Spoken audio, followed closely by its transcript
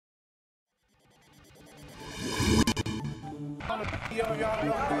Check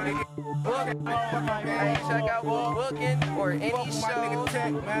out booking or any show.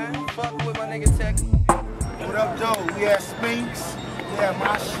 Fuck with my nigga Tex. What up, Joe? We at Spinks. We have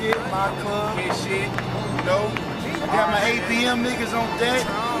my shit, my club. His shit. You know? I got my ABM niggas on deck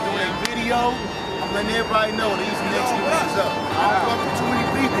doing a video. I'm letting everybody know these next niggas up. I don't fuck with too many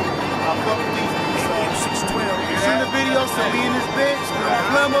people. I fuck with these niggas. 612. You see the video? So we in this bitch. We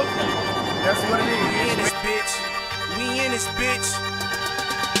on Glimmer. That's what it is. We in this bitch. We in this bitch.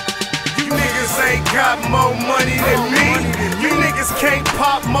 You niggas ain't got more money than me. You niggas can't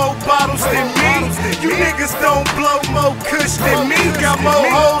pop more bottles than me. You niggas don't blow more kush than me. Got more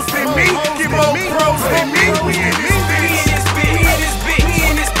hoes than me. Get more pros than me. We in this bitch. We in this bitch. We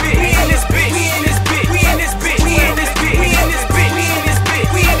in this bitch. We in this bitch. We in this bitch. We in this bitch. We in this bitch. We in this bitch.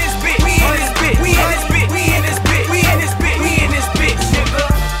 We in this bitch. We in this bitch. We in this bitch. We in this bitch. We in this bitch. We in this bitch. We in this bitch.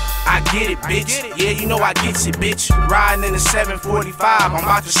 I get it, bitch. Yeah, you know I gets it, bitch. Riding in the 745, I'm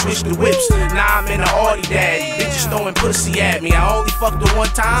about to switch the whips. Now I'm in the Audi daddy. Bitches throwing pussy at me. I only fucked her one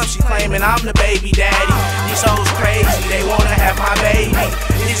time, she claiming I'm the baby daddy. These hoes crazy, they wanna have my baby.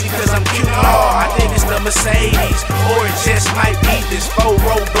 Is it cause I'm cute? No, I think it's the Mercedes. Or it just might be this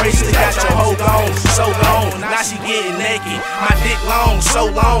 4-row bracelet. Got your hoe gone, so long. Now she getting naked. My dick long, so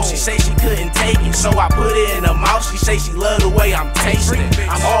long. She say she couldn't take it, so I put it in her mouth. She say she love the way I'm tasting.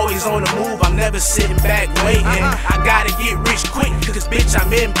 I'm always on the move, I'm never sitting back waiting. I gotta get rich quick, cause bitch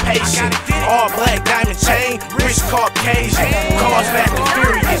I'm impatient. All black diamond chain, rich Caucasian. Cars fast and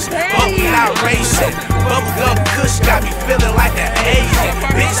furious, but we not racing. Bubblegum kush got me feeling like an Asian.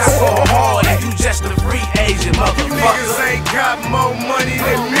 Bitch, I go hard and you just a free agent, motherfucker. You niggas ain't got more money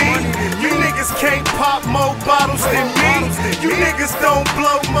than me. You niggas can't pop more bottles than me. You niggas don't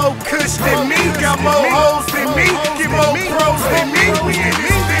blow more kush than me. Got more hoes than me, get more pros than me. We in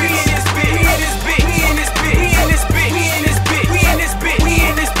this bitch.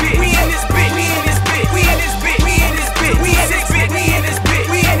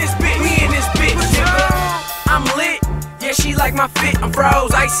 Like my fit, I'm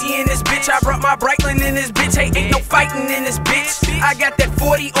froze, icy in this bitch. I brought my Breitling in this bitch. Hey, ain't no fighting in this bitch. I got that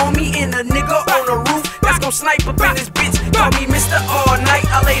 40 on me and a nigga on the roof that's gon' snipe up in this bitch. Call me Mr. All Night,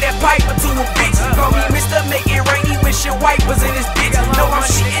 I lay that pipe to a bitch. Call me Mr. Make It Rainy when shit wipers in this bitch. No, I'm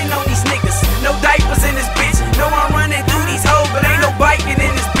shitting on these niggas, no diapers in this bitch. No, I'm running through these hoes, but ain't no biking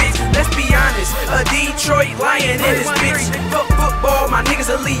in this bitch. Let's be honest, a Detroit lion in this bitch. Fuck football, my niggas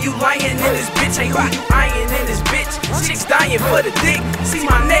will leave you lying in this bitch. Hey, who you eyeing in this bitch? Chicks dying for the dick. See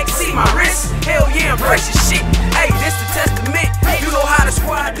my neck, see my wrist. Hell yeah, I'm precious shit. Hey, this the testament. You know how the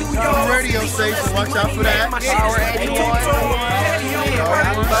squad do, y'all. Radio station, watch out for that. Power 81.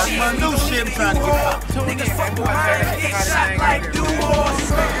 That's my new shit I'm trying to get out. Niggas fuck behind, get shot like duos.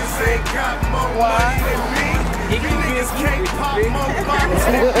 Niggas ain't got more money than me. You niggas can't pop more bottles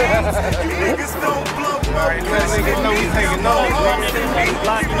than me. You niggas don't blow more kush than me. Taking no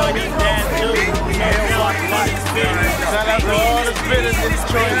blocking on these damn dudes. Shout out to all the spitters in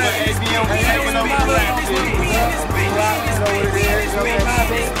Detroit for ABM taking over the rap shit.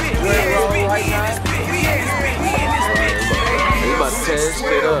 We about to tear this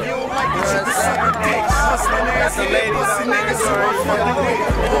shit up. That's the ladies.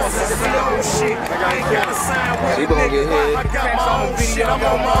 She gonna get hit.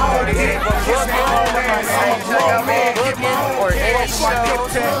 Or any show.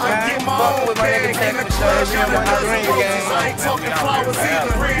 Fuck with my nigga Tex.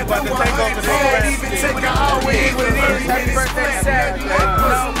 About to take over this Happy birthday Saturday.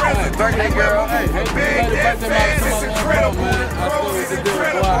 Birthday girl. Hey,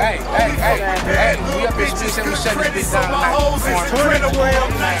 we up in streets and we shut this bitch down.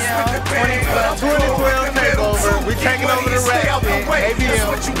 2012 takeover. We taking over the rap. ABM.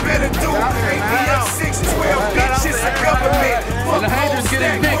 What you better do? ABM 612 bitches a government. And the haters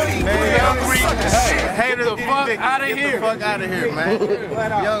getting picked. Young Reed. Haters Get the fuck out of here. Get the fuck out of here, man.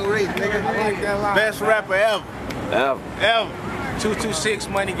 Young Reed, nigga. Best rapper ever. Ever. 226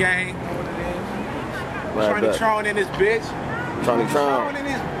 Moneygang. Right Trying to Tron in this bitch. Trying to Tron in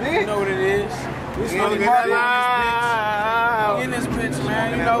this bitch. You know what it is. We in this bitch,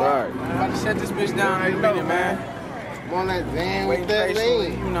 man. You know. Right. I'm about to shut this bitch down in a minute, man. I'm on that van with Waiting that patiently,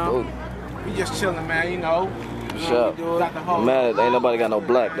 lean. you know. We just chilling, man. You know. Shut up. I'm mad ain't nobody got no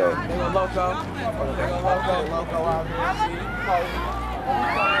black though. They go loco. Loco out here.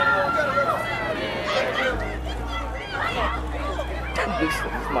 This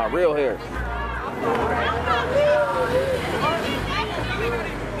is my real hair.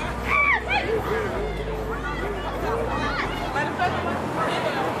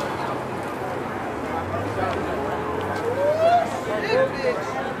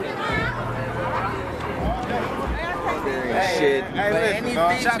 But any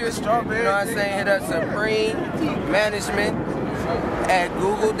features, you know what I'm saying, hit us Supreme Management at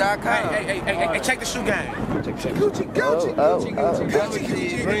google.com. Hey, check the shoe game.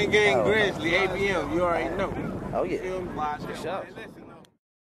 Gucci. Green Gang Grizzly, ABM, you already know. Oh yeah. Good shot.